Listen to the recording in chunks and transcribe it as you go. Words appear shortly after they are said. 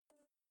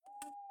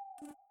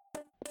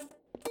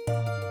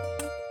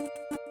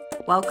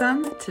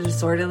Welcome to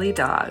Disorderly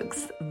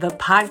Dogs, the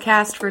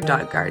podcast for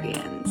dog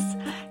guardians.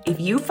 If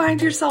you find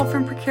yourself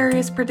in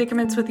precarious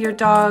predicaments with your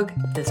dog,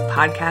 this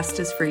podcast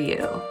is for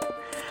you.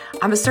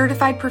 I'm a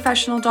certified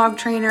professional dog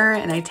trainer,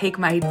 and I take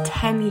my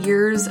 10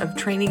 years of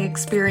training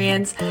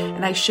experience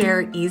and I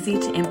share easy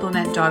to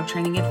implement dog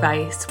training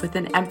advice with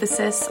an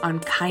emphasis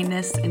on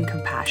kindness and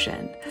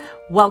compassion.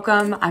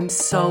 Welcome. I'm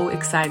so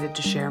excited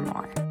to share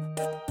more.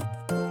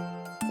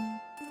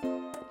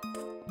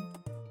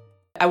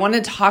 I want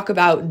to talk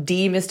about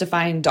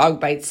demystifying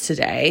dog bites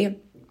today.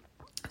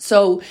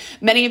 So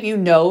many of you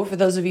know, for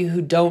those of you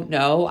who don't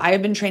know, I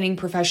have been training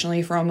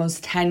professionally for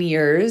almost 10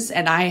 years,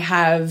 and I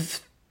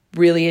have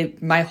really,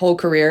 my whole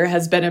career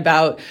has been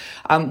about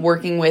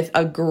working with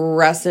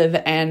aggressive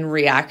and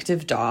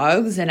reactive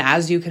dogs. And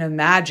as you can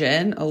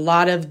imagine, a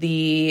lot of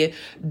the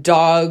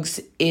dogs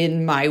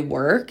in my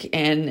work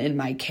and in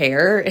my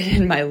care and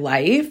in my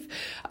life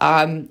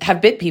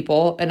have bit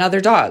people and other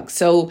dogs.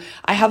 So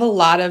I have a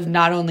lot of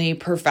not only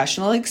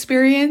professional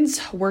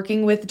experience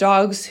working with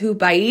dogs who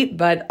bite,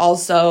 but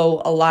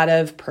also a lot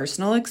of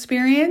personal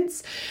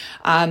experience.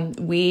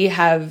 We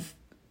have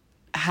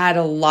had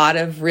a lot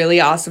of really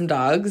awesome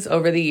dogs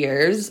over the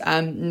years,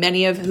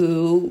 many of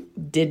who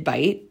did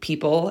bite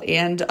people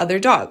and other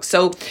dogs.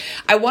 So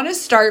I want to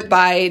start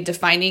by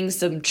defining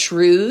some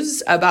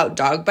truths about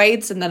dog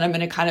bites, and then I'm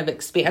going to kind of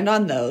expand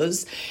on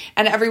those.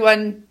 And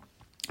everyone,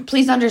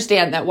 please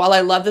understand that while I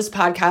love this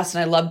podcast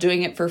and I love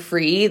doing it for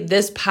free,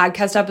 this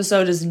podcast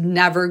episode is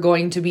never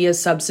going to be a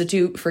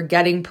substitute for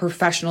getting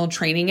professional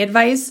training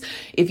advice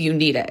if you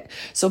need it.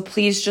 So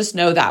please just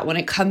know that when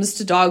it comes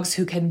to dogs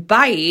who can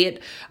bite,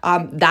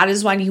 that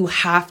is when you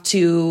have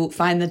to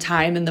find the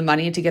time and the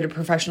money to get a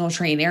professional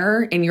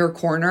trainer in your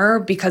corner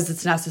because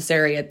it's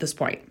necessary at this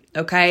point.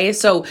 Okay,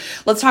 so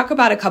let's talk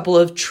about a couple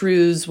of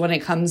truths when it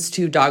comes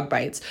to dog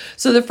bites.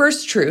 So the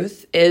first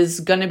truth is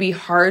going to be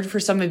hard for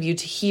some of you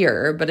to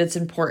hear, but it's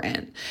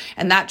important.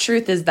 And that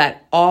truth is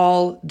that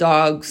all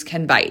dogs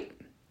can bite.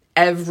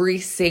 Every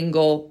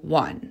single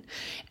one.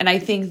 And I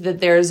think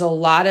that there's a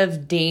lot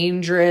of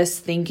dangerous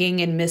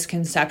thinking and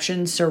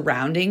misconception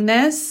surrounding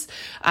this.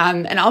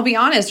 And I'll be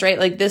honest, right?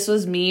 Like this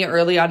was me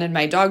early on in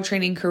my dog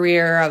training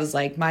career. I was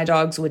like, my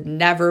dogs would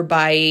never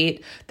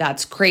bite.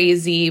 That's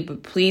crazy.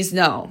 But please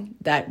know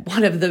that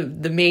one of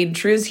the main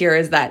truths here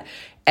is that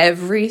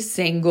every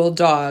single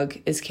dog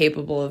is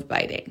capable of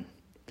biting.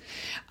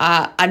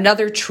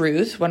 Another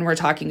truth when we're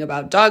talking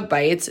about dog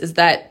bites is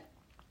that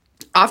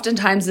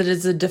oftentimes it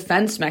is a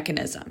defense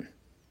mechanism,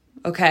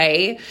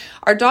 okay?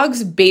 Our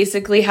dogs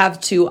basically have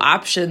two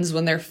options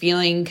when they're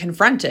feeling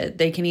confronted.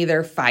 They can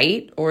either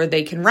fight or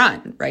they can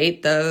run,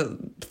 right? The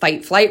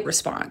fight-flight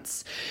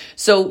response.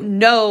 So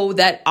know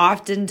that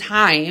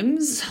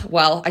oftentimes,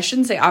 well, I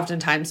shouldn't say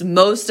oftentimes,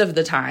 most of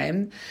the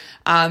time,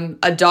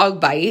 a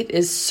dog bite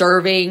is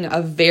serving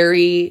a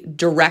very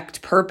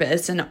direct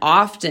purpose, and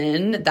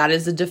often that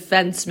is a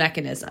defense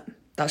mechanism.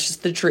 That's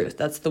just the truth.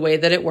 That's the way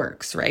that it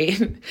works, right?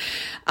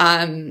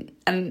 And,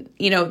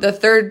 the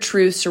third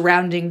truth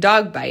surrounding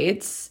dog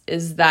bites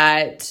is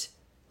that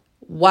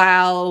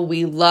while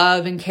we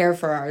love and care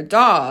for our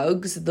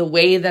dogs, the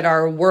way that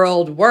our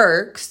world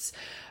works,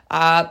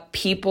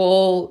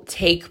 people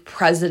take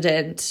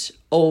precedent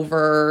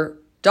over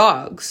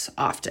dogs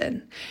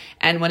often.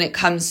 And when it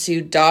comes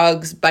to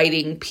dogs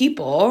biting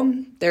people,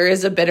 there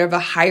is a bit of a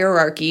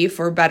hierarchy,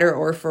 for better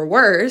or for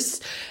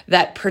worse,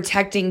 that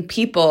protecting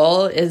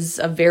people is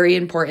a very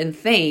important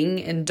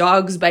thing, and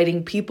dogs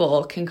biting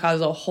people can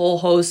cause a whole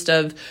host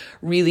of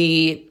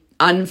really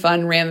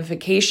unfun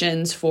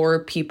ramifications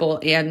for people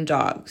and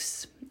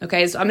dogs.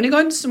 Okay, so I'm going to go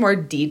into some more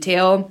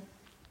details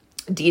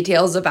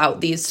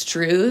about these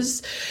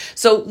truths.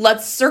 So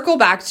let's circle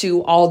back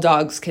to all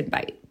dogs can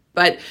bite.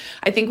 But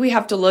I think we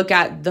have to look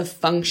at the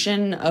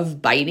function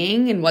of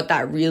biting and what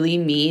that really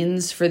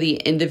means for the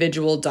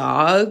individual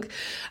dog.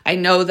 I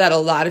know that a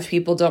lot of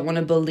people don't want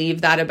to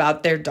believe that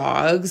about their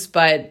dogs,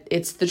 but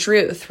it's the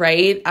truth,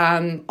 right?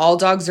 All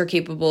dogs are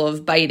capable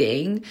of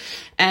biting.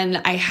 And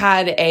I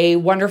had a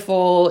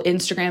wonderful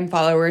Instagram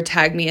follower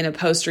tag me in a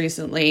post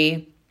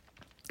recently.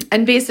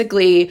 And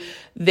basically,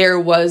 there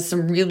was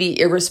some really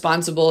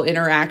irresponsible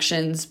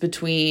interactions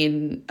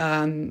between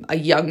a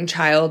young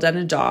child and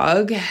a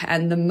dog.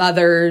 And the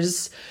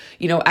mother's,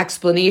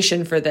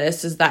 explanation for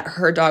this is that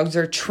her dogs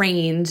are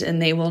trained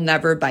and they will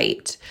never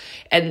bite.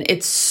 And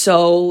it's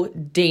so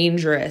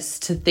dangerous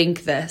to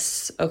think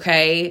this,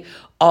 okay?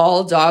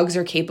 All dogs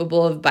are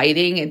capable of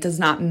biting. It does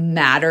not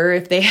matter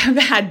if they have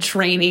had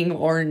training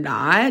or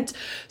not.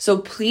 So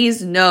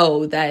please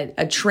know that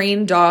a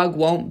trained dog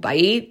won't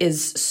bite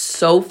is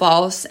so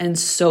false and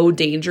so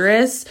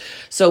dangerous.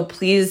 So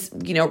please,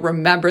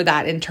 remember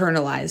that,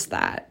 internalize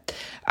that.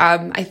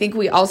 I think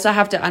we also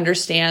have to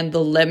understand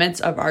the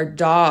limits of our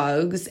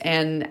dogs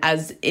and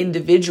as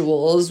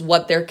individuals,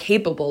 what they're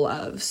capable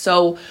of.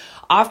 So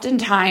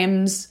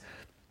oftentimes,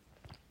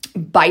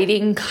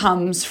 biting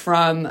comes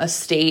from a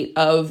state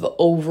of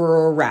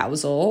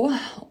over-arousal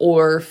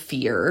or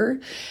fear.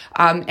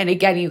 And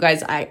again, you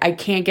guys, I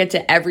can't get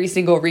to every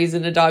single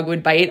reason a dog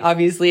would bite,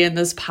 obviously, in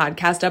this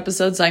podcast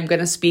episode. So I'm going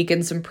to speak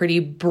in some pretty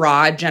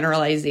broad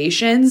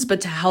generalizations,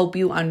 but to help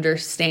you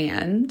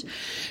understand.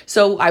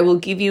 So I will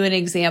give you an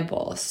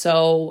example.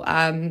 So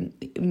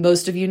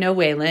most of you know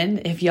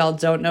Waylon. If y'all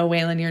don't know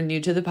Waylon, you're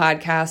new to the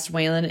podcast.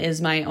 Waylon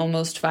is my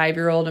almost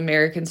 5-year-old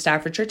American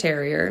Staffordshire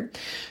Terrier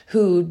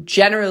who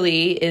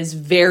generally is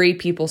very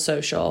people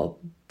social,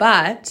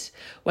 but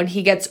when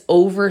he gets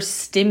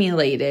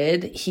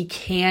overstimulated, he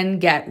can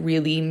get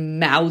really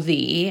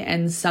mouthy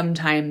and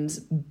sometimes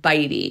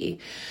bitey.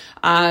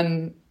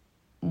 When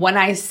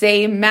I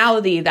say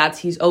mouthy, that's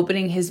he's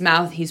opening his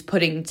mouth, he's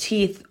putting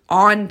teeth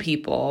on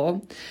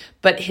people,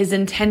 but his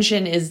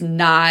intention is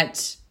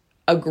not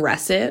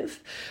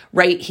aggressive,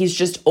 right? He's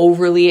just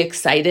overly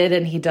excited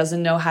and he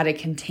doesn't know how to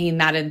contain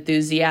that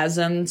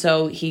enthusiasm.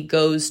 So he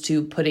goes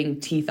to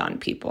putting teeth on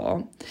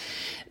people.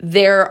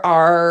 There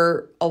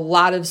are a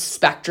lot of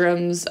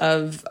spectrums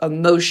of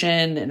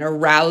emotion and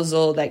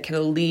arousal that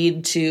can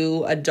lead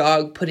to a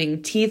dog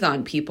putting teeth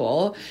on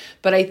people.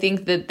 But I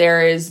think that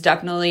there is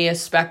definitely a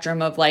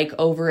spectrum of like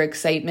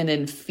overexcitement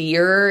and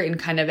fear and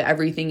kind of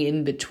everything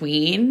in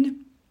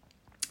between.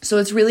 So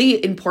it's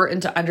really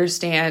important to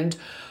understand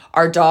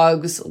our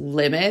dog's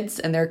limits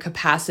and their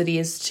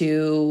capacities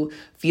to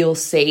feel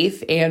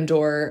safe and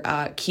or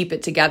keep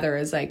it together,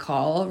 as I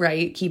call,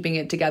 right? Keeping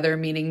it together,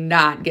 meaning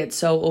not get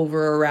so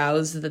over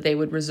aroused that they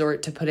would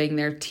resort to putting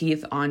their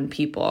teeth on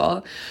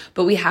people.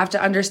 But we have to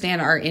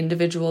understand our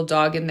individual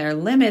dog and their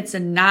limits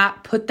and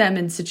not put them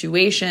in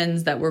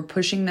situations that we're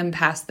pushing them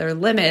past their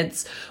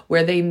limits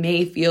where they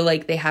may feel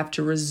like they have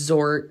to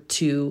resort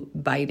to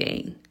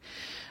biting.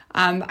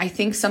 I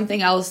think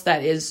something else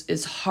that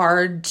is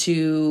hard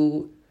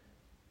to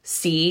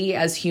see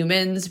as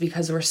humans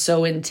because we're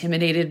so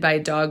intimidated by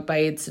dog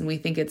bites and we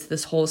think it's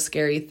this whole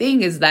scary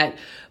thing is that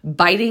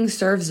biting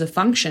serves a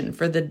function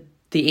for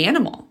the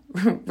animal,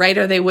 right?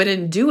 Or they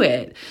wouldn't do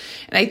it.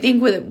 And I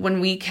think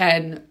when we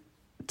can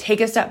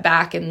take a step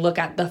back and look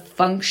at the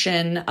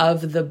function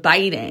of the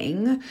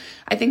biting,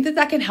 I think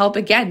that can help,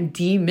 again,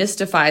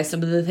 demystify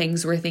some of the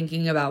things we're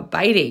thinking about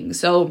biting.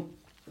 So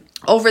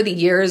over the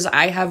years,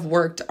 I have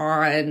worked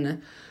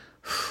on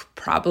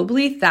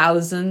probably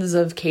thousands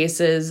of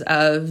cases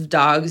of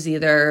dogs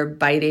either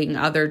biting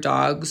other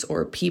dogs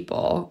or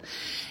people.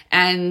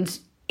 And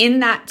in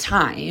that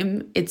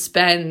time, it's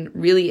been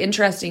really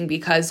interesting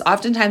because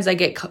oftentimes I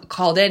get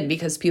called in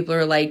because people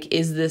are like,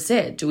 is this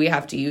it? Do we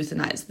have to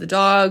euthanize the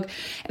dog?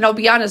 And I'll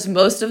be honest,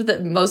 most of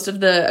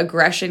the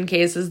aggression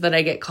cases that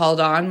I get called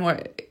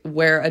on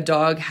where a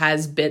dog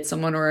has bit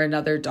someone or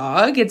another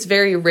dog, it's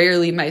very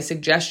rarely my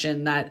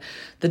suggestion that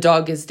the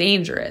dog is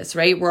dangerous,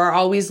 right? We're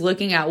always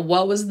looking at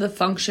what was the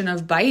function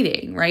of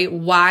biting, right?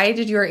 Why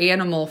did your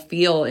animal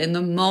feel in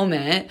the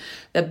moment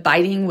that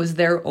biting was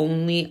their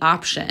only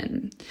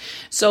option?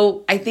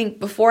 So I think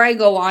before I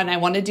go on, I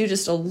want to do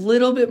just a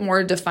little bit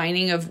more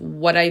defining of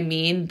what I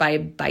mean by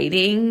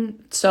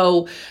biting.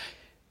 So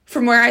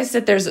from where I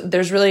sit,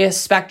 there's really a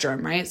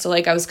spectrum, right? So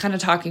like I was kind of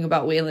talking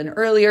about Waylon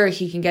earlier,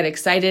 he can get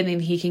excited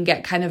and he can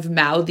get kind of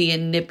mouthy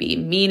and nippy,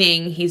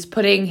 meaning he's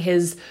putting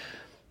his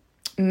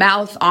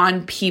mouth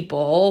on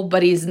people,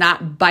 but he's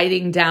not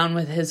biting down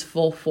with his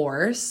full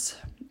force,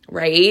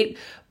 right?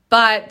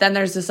 But then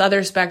there's this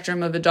other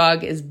spectrum of a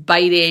dog is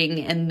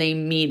biting and they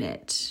mean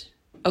it.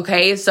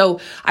 Okay, so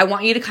I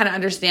want you to kind of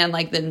understand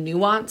like the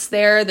nuance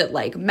there that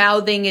like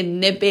mouthing and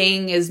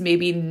nipping is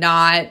maybe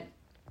not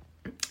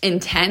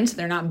intent.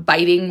 They're not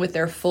biting with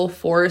their full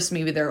force.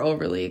 Maybe they're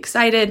overly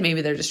excited.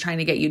 Maybe they're just trying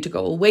to get you to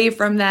go away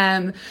from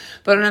them.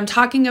 But when I'm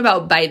talking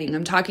about biting,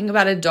 I'm talking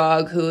about a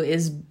dog who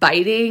is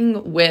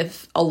biting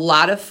with a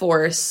lot of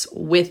force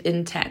with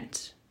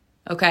intent.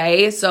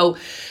 Okay, so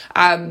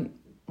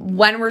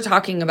when we're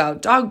talking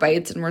about dog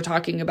bites and we're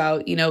talking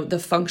about, the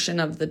function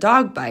of the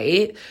dog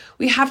bite,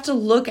 we have to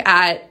look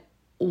at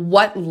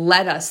what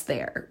led us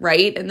there,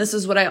 right? And this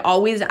is what I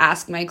always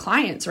ask my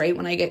clients, right?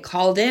 When I get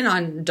called in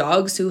on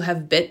dogs who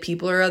have bit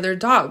people or other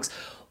dogs,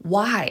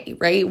 why,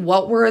 right?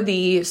 What were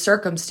the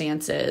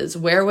circumstances?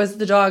 Where was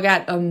the dog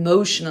at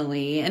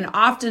emotionally? And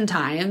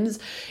oftentimes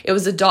it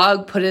was a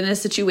dog put in a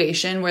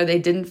situation where they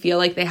didn't feel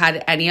like they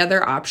had any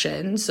other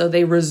option, so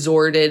they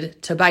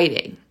resorted to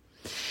biting.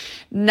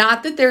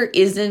 Not that there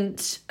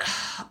isn't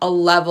a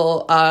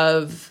level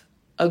of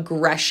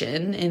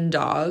aggression in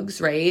dogs,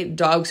 right?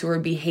 Dogs who are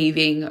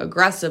behaving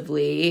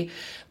aggressively,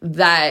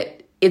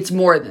 that it's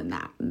more than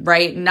that,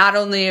 right? Not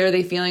only are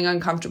they feeling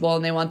uncomfortable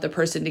and they want the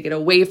person to get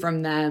away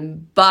from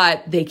them,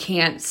 but they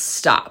can't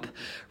stop,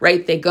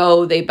 right? They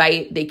go, they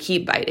bite, they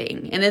keep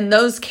biting. And in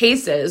those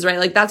cases, right,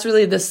 like that's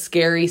really the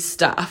scary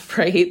stuff,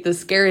 right? The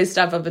scary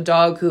stuff of a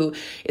dog who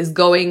is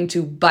going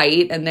to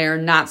bite and they are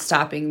not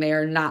stopping, they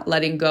are not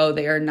letting go,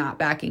 they are not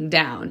backing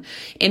down.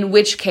 In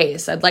which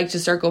case, I'd like to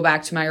circle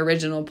back to my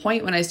original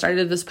point when I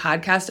started this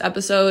podcast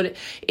episode.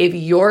 If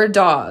your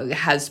dog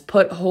has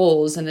put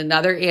holes in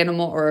another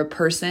animal or a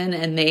person person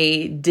and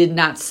they did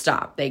not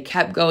stop. They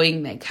kept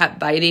going, they kept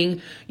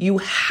biting. You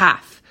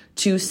have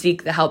to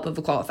seek the help of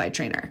a qualified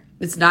trainer.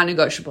 It's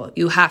non-negotiable.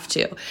 You have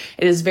to.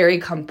 It is very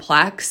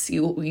complex.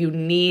 You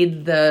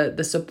need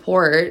the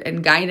support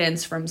and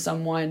guidance from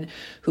someone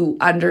who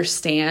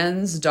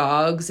understands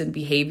dogs and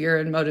behavior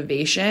and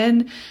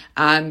motivation,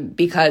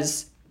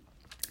 because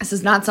this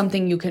is not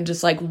something you can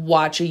just like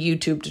watch a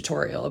YouTube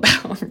tutorial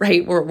about,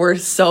 right? We're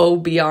so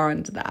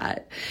beyond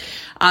that.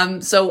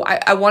 So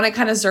I want to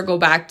kind of circle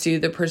back to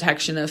the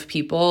protection of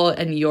people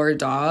and your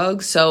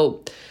dog.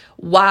 So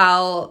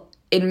while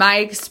in my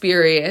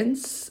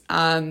experience,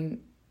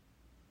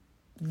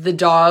 the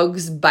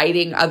dogs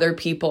biting other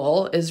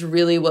people is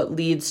really what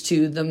leads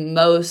to the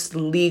most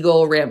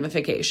legal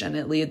ramification.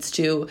 It leads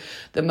to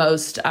the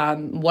most,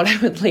 what I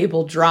would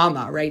label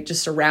drama, right?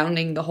 Just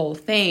surrounding the whole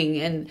thing.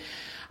 And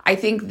I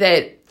think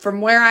that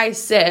from where I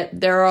sit,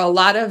 there are a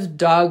lot of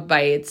dog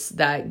bites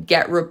that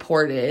get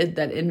reported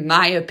that, in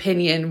my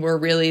opinion, were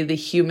really the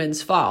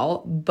human's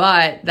fault,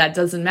 but that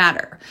doesn't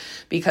matter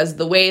because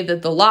the way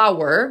that the law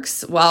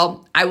works,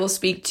 well, I will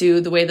speak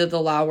to the way that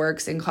the law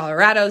works in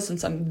Colorado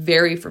since I'm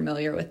very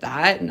familiar with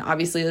that. And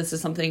obviously this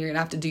is something you're gonna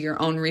have to do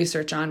your own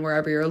research on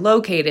wherever you're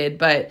located.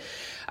 But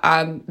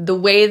the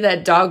way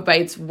that dog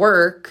bites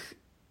work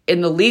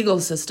in the legal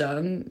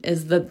system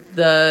is that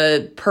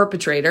the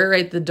perpetrator,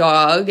 right, the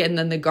dog, and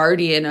then the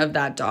guardian of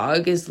that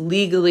dog is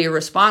legally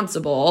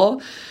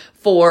responsible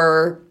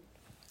for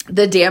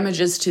the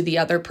damages to the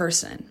other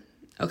person.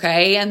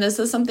 Okay. And this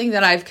is something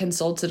that I've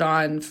consulted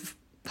on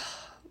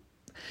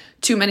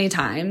too many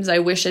times. I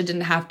wish it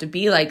didn't have to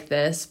be like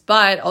this,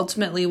 but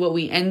ultimately what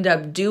we end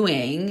up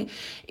doing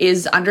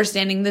is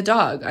understanding the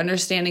dog,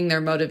 understanding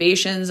their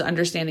motivations,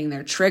 understanding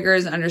their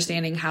triggers,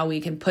 understanding how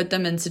we can put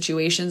them in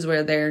situations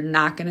where they're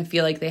not going to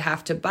feel like they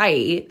have to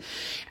bite.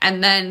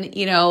 And then,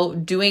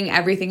 doing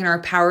everything in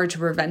our power to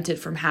prevent it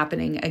from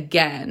happening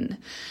again.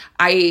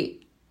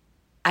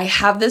 I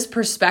have this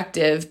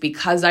perspective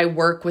because I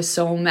work with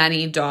so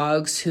many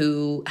dogs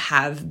who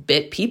have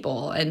bit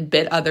people and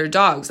bit other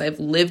dogs. I've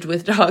lived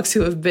with dogs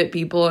who have bit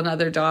people and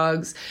other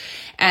dogs.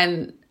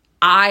 And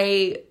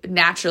I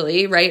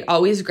naturally, right,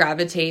 always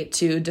gravitate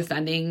to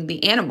defending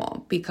the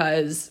animal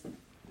because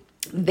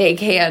they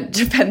can't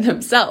defend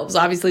themselves.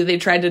 Obviously, they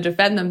tried to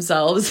defend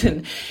themselves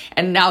and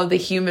now the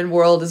human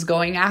world is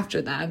going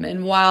after them.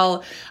 And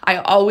while I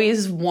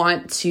always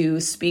want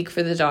to speak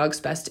for the dog's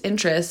best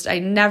interest, I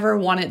never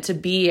want it to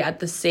be at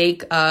the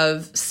sake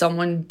of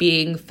someone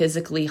being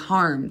physically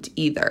harmed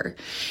either.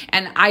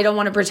 And I don't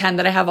want to pretend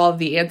that I have all of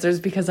the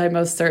answers because I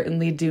most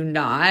certainly do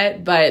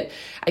not. But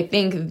I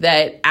think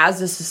that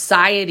as a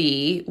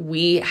society,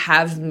 we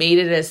have made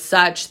it as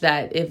such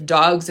that if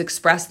dogs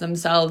express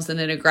themselves in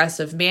an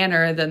aggressive manner,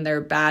 then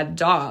they're bad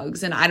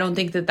dogs. And I don't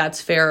think that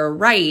that's fair or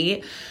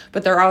right,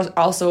 but there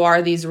also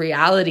are these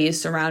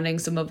realities surrounding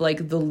some of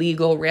like the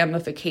legal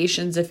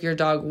ramifications if your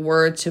dog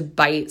were to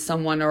bite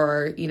someone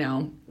or,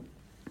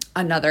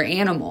 another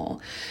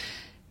animal.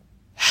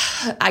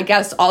 I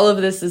guess all of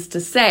this is to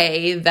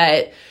say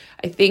that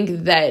I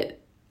think that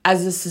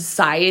as a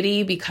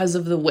society, because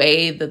of the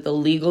way that the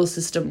legal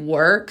system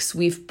works,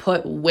 we've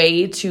put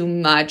way too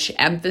much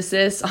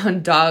emphasis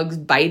on dogs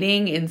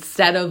biting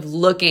instead of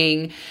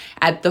looking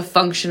at the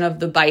function of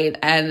the bite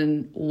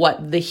and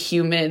what the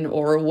human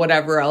or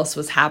whatever else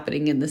was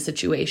happening in the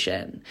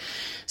situation.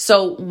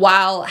 So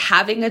while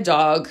having a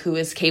dog who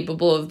is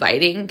capable of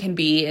biting can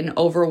be an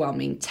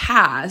overwhelming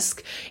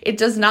task, it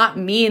does not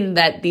mean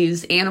that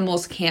these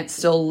animals can't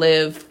still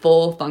live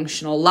full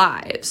functional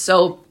lives.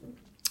 So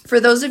for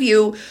those of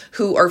you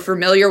who are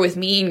familiar with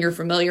me and you're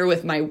familiar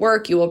with my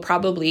work, you will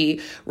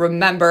probably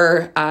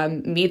remember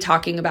me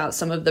talking about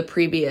some of the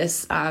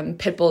previous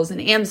pit bulls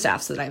and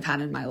Amstaffs that I've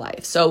had in my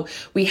life. So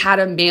we had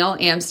a male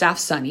Amstaff,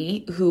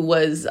 Sunny, who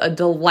was a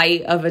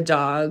delight of a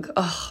dog.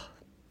 Oh,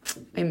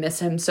 I miss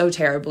him so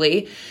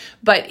terribly.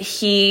 But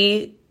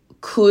he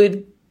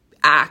could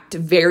act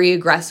very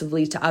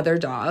aggressively to other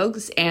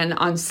dogs. And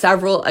on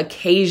several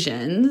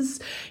occasions,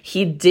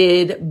 he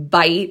did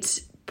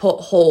bite, put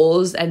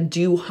holes, and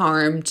do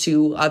harm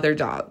to other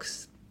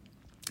dogs.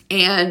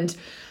 And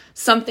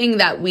something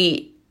that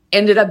we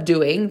ended up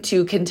doing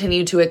to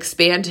continue to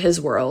expand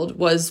his world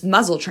was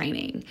muzzle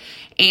training.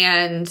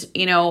 And,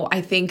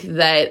 I think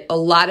that a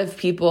lot of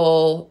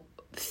people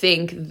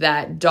think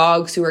that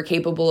dogs who are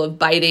capable of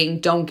biting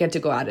don't get to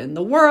go out in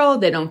the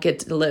world. They don't get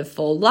to live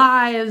full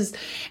lives.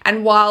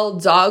 And while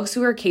dogs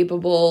who are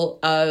capable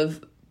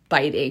of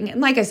biting,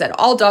 and like I said,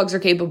 all dogs are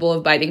capable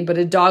of biting, but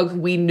a dog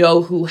we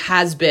know who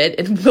has bit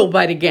and will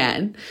bite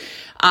again,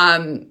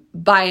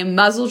 by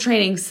muzzle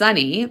training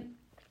Sunny,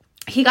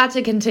 he got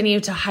to continue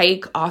to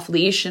hike off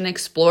leash and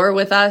explore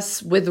with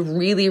us with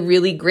really,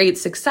 really great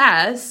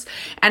success,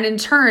 and in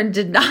turn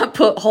did not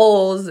put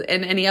holes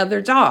in any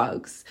other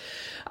dogs.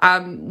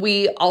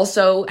 We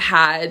also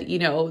had,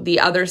 the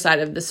other side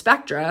of the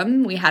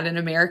spectrum. We had an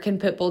American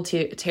Pit Bull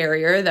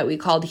Terrier that we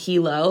called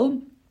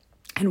Hilo,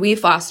 and we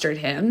fostered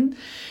him.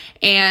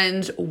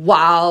 And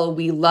while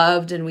we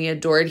loved and we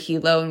adored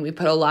Hilo and we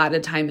put a lot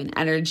of time and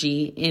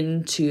energy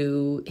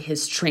into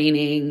his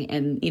training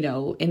and,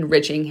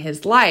 enriching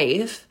his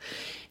life,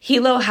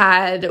 Hilo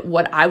had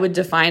what I would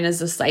define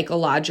as a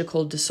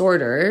psychological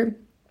disorder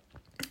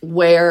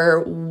where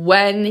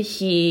when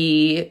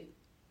he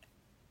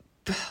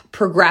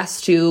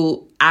progressed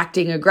to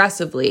acting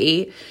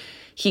aggressively,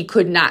 he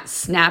could not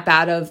snap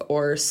out of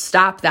or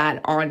stop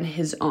that on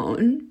his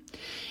own.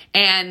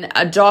 And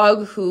a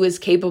dog who is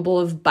capable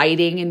of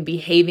biting and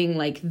behaving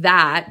like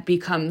that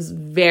becomes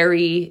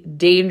very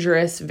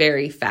dangerous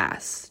very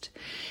fast.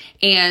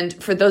 And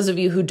for those of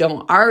you who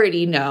don't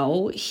already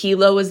know,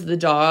 Hilo is the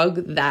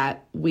dog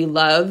that we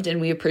loved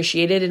and we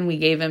appreciated, and we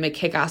gave him a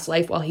kick-ass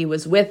life while he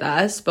was with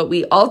us. But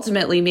we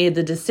ultimately made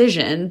the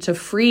decision to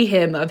free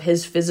him of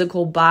his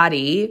physical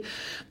body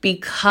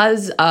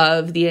because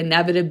of the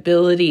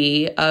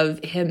inevitability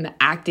of him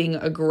acting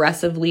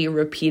aggressively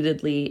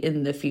repeatedly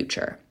in the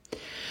future.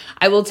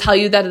 I will tell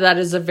you that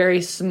is a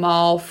very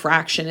small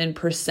fraction and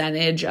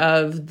percentage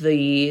of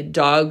the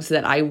dogs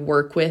that I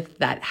work with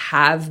that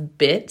have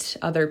bit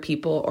other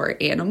people or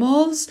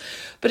animals,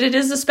 but it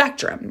is a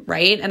spectrum,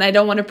 right? And I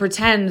don't want to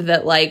pretend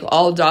that like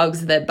all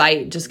dogs that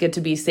bite just get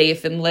to be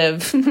safe and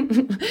live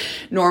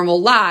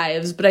normal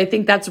lives, but I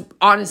think that's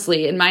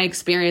honestly, in my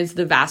experience,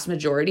 the vast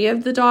majority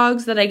of the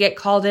dogs that I get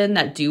called in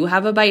that do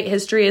have a bite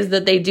history is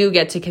that they do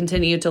get to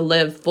continue to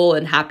live full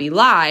and happy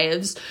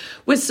lives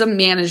with some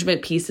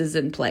management pieces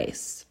in place.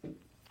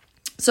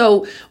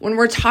 So when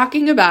we're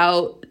talking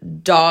about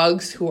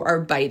dogs who are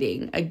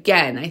biting,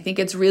 again, I think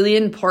it's really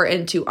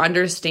important to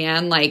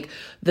understand like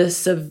the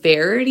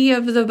severity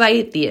of the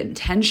bite, the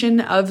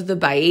intention of the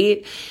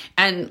bite,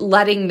 and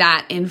letting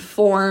that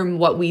inform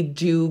what we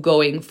do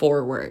going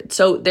forward.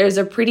 So there's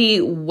a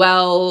pretty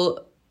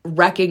well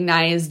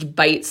recognized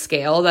bite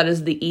scale. That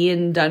is the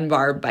Ian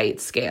Dunbar bite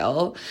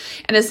scale.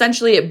 And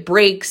essentially it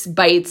breaks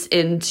bites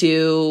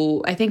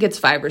into, I think it's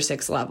 5 or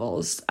 6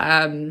 levels.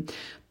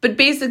 But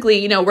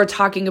basically, we're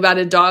talking about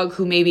a dog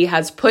who maybe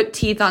has put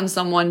teeth on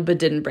someone but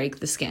didn't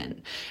break the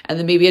skin. And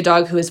then maybe a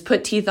dog who has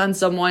put teeth on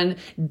someone,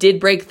 did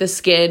break the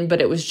skin,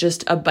 but it was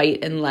just a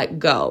bite and let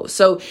go.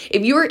 So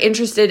if you are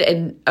interested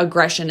in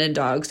aggression in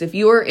dogs, if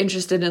you are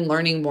interested in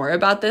learning more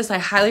about this, I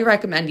highly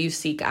recommend you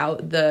seek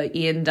out the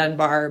Ian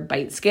Dunbar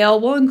bite scale.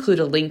 We'll include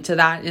a link to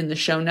that in the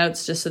show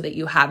notes just so that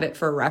you have it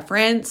for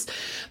reference.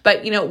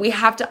 But, we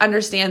have to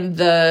understand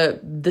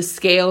the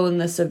scale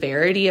and the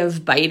severity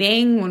of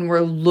biting when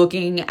we're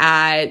looking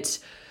at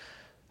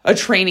a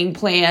training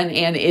plan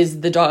and is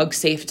the dog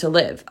safe to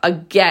live.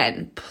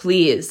 Again,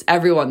 please,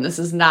 everyone, this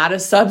is not a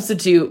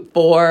substitute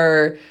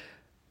for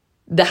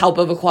the help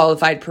of a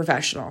qualified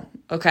professional,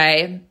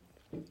 okay?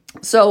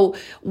 So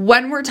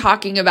when we're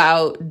talking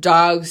about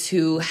dogs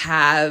who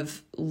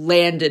have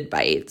landed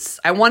bites,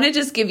 I want to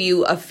just give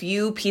you a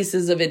few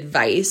pieces of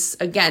advice.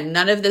 Again,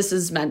 none of this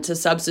is meant to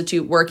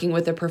substitute working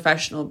with a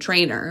professional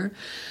trainer.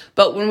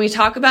 But when we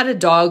talk about a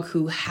dog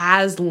who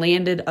has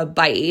landed a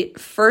bite,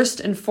 first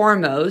and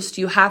foremost,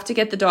 you have to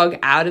get the dog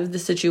out of the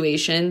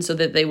situation so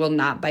that they will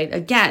not bite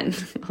again,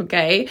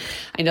 okay?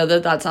 I know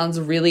that sounds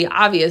really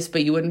obvious,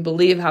 but you wouldn't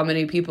believe how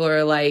many people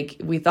are like,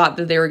 we thought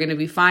that they were going to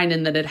be fine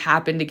and that it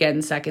happened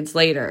again seconds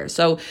later.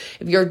 So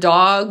if your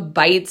dog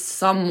bites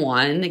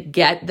someone,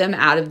 get them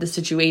out of the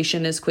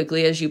situation as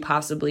quickly as you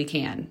possibly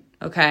can.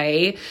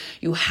 Okay,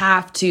 you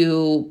have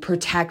to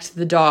protect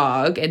the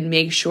dog and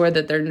make sure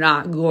that they're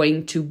not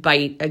going to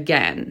bite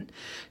again.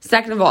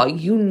 Second of all,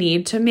 you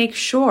need to make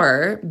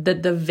sure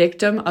that the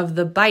victim of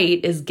the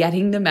bite is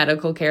getting the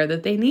medical care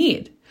that they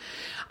need.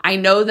 I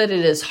know that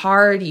it is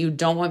hard. You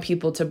don't want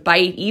people to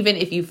bite. Even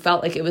if you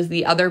felt like it was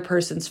the other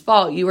person's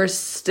fault, you are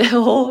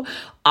still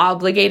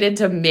obligated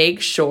to make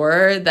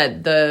sure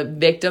that the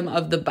victim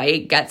of the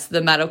bite gets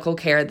the medical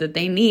care that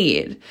they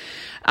need.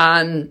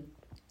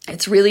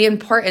 It's really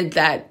important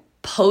that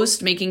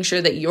post making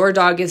sure that your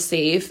dog is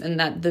safe and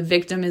that the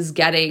victim is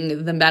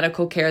getting the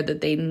medical care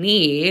that they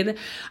need,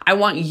 I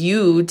want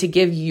you to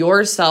give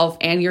yourself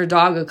and your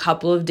dog a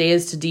couple of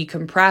days to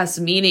decompress,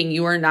 meaning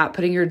you are not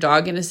putting your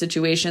dog in a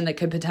situation that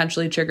could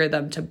potentially trigger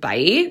them to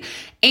bite,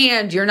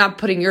 and you're not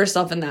putting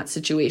yourself in that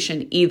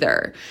situation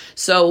either.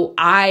 So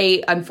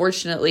I,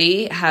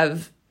 unfortunately,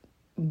 have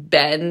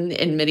been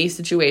in many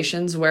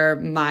situations where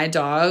my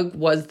dog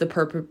was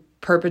the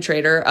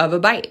perpetrator of a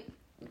bite.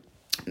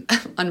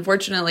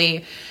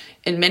 Unfortunately,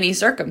 in many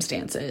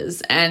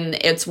circumstances. And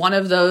it's one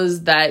of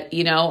those that,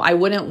 I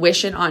wouldn't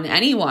wish it on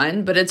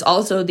anyone, but it's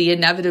also the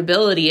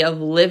inevitability of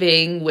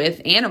living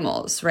with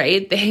animals,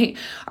 right?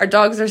 Our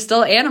dogs are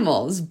still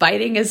animals.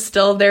 Biting is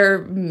still their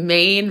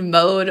main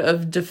mode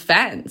of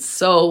defense.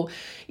 So,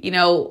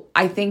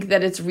 I think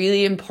that it's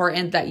really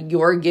important that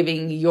you're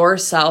giving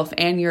yourself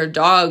and your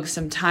dog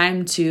some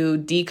time to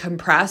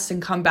decompress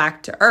and come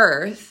back to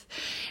earth.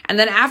 And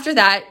then after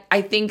that,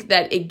 I think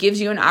that it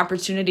gives you an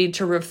opportunity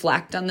to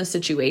reflect on the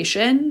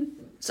situation.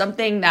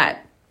 Something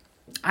that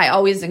I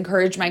always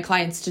encourage my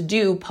clients to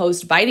do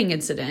post-biting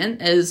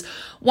incident is,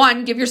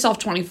 one, give yourself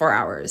 24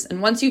 hours. And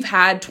once you've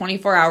had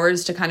 24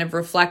 hours to kind of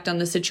reflect on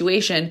the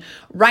situation,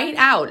 write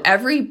out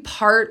every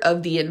part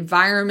of the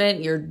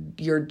environment,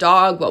 your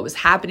dog, what was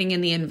happening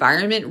in the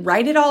environment,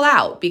 write it all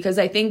out. Because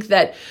I think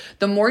that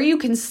the more you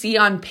can see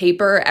on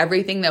paper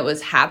everything that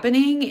was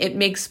happening, it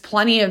makes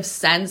plenty of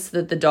sense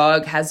that the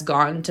dog has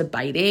gone to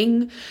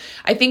biting.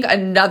 I think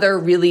another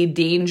really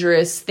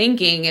dangerous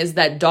thinking is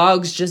that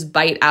dogs just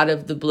bite out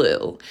of the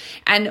blue.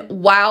 And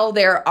while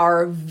there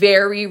are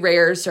very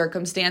rare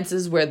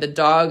circumstances where the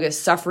dog is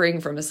suffering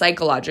from a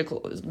psychological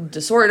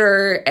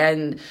disorder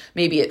and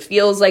maybe it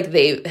feels like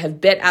they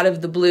have bit out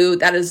of the blue,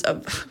 that's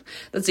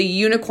a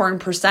unicorn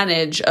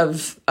percentage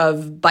of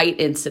bite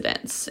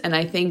incidents. And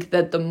I think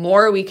that the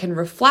more we can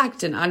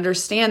reflect and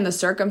understand the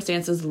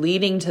circumstances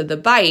leading to the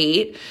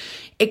bite,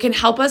 it can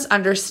help us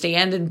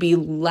understand and be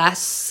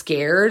less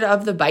scared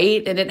of the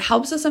bite. And it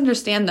helps us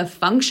understand the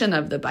function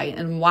of the bite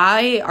and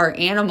why our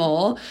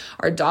animal,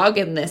 our dog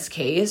in this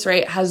case,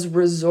 right, has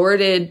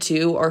resorted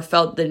to or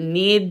felt the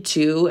need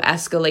to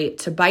escalate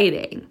to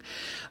biting.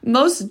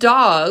 Most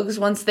dogs,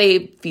 once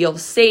they feel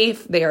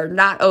safe, they are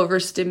not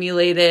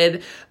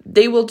overstimulated,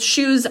 they will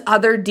choose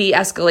other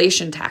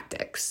de-escalation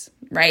tactics,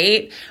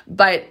 right?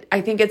 But I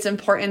think it's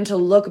important to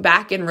look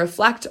back and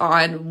reflect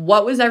on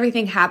what was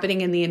everything happening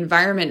in the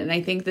environment. And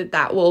I think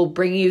that will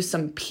bring you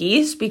some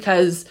peace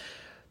because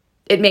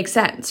it makes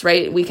sense,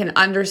 right? We can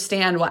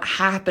understand what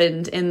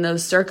happened in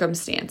those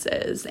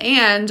circumstances.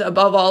 And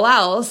above all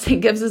else, it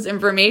gives us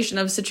information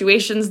of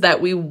situations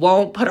that we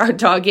won't put our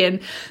dog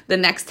in the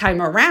next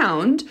time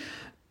around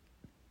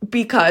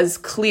because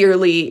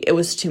clearly it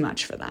was too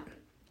much for them.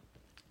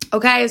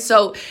 Okay,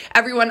 so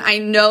everyone, I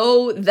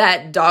know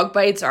that dog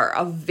bites are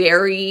a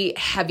very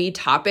heavy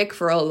topic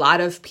for a lot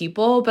of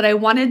people, but I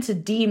wanted to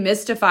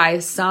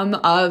demystify some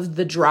of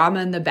the drama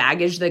and the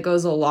baggage that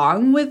goes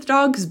along with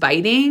dogs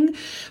biting,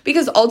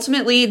 because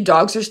ultimately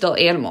dogs are still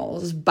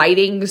animals.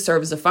 Biting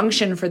serves a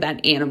function for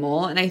that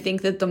animal, and I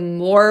think that the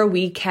more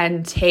we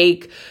can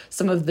take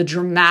some of the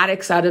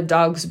dramatics out of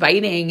dogs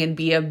biting and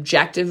be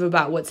objective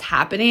about what's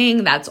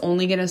happening, that's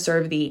only going to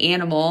serve the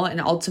animal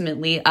and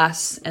ultimately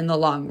us in the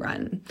long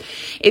run.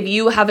 If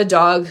you have a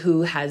dog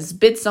who has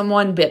bit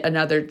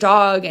another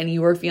dog, and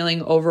you are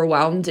feeling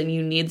overwhelmed and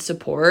you need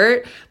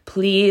support,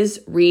 please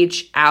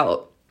reach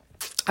out.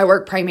 I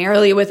work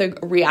primarily with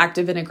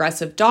reactive and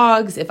aggressive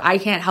dogs. If I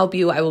can't help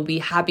you, I will be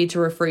happy to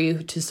refer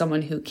you to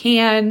someone who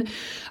can.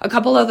 A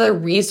couple other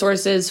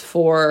resources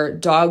for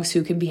dogs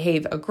who can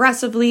behave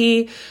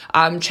aggressively.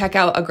 Check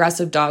out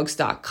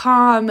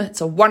aggressivedogs.com. It's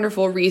a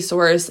wonderful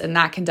resource, and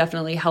that can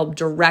definitely help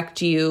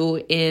direct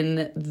you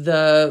in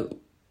the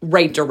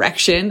right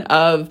direction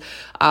of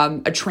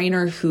a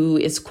trainer who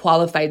is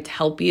qualified to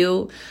help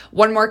you.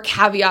 One more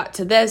caveat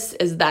to this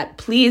is that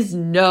please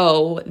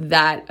know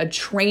that a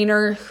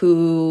trainer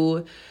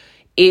who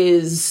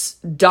is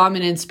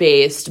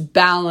dominance-based,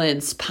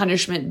 balance,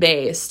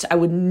 punishment-based, I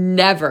would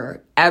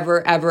never,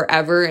 ever, ever,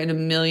 ever in a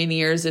million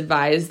years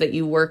advise that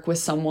you work with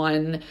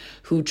someone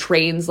who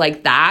trains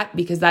like that,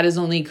 because that is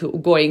only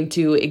going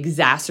to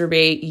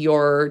exacerbate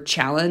your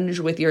challenge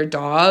with your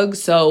dog.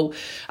 So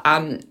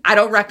I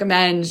don't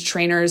recommend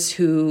trainers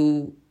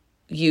who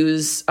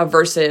use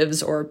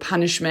aversives or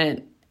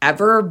punishment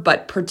ever,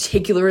 but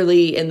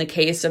particularly in the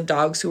case of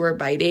dogs who are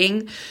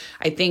biting,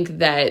 I think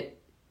that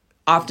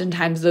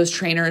oftentimes those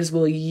trainers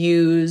will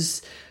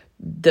use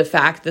the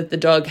fact that the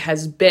dog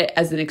has bit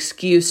as an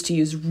excuse to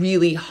use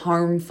really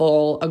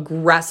harmful,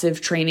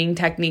 aggressive training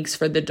techniques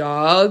for the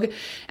dog.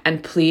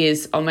 And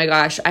please, oh my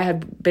gosh, I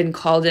have been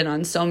called in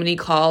on so many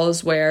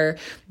calls where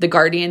the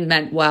guardian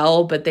meant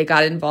well, but they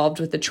got involved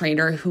with the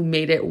trainer who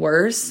made it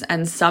worse.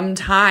 And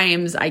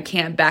sometimes I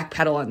can't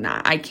backpedal on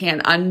that. I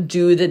can't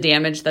undo the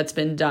damage that's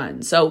been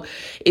done. So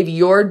if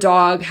your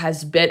dog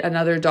has bit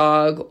another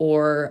dog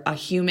or a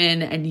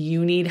human and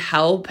you need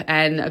help,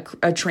 and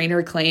a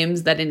trainer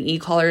claims that an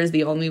e-collar is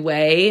the only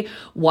way,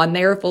 one,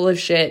 they are full of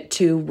shit,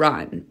 two,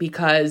 run,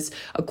 because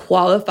a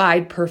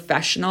qualified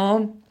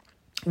professional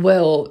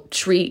will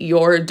treat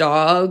your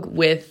dog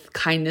with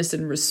kindness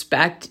and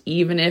respect,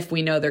 even if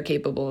we know they're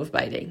capable of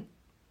biting.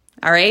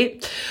 All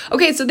right.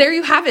 Okay. So there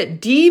you have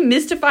it.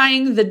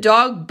 Demystifying the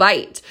dog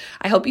bite.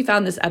 I hope you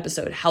found this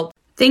episode helpful.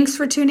 Thanks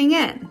for tuning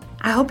in.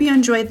 I hope you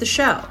enjoyed the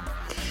show.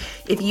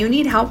 If you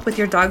need help with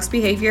your dog's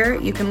behavior,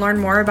 you can learn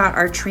more about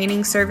our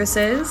training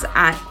services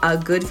at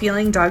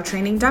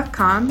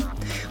agoodfeelingdogtraining.com.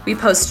 We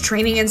post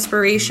training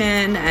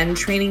inspiration and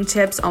training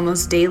tips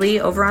almost daily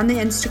over on the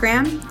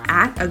Instagram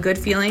at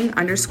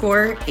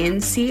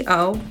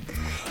agoodfeeling_NCO.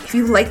 If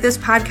you like this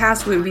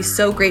podcast, we would be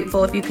so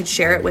grateful if you could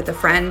share it with a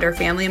friend or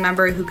family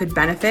member who could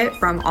benefit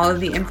from all of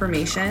the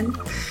information.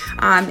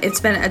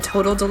 It's been a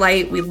total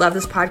delight. We love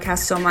this podcast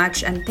so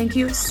much, and thank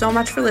you so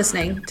much for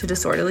listening to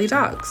Disorderly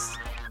Dogs.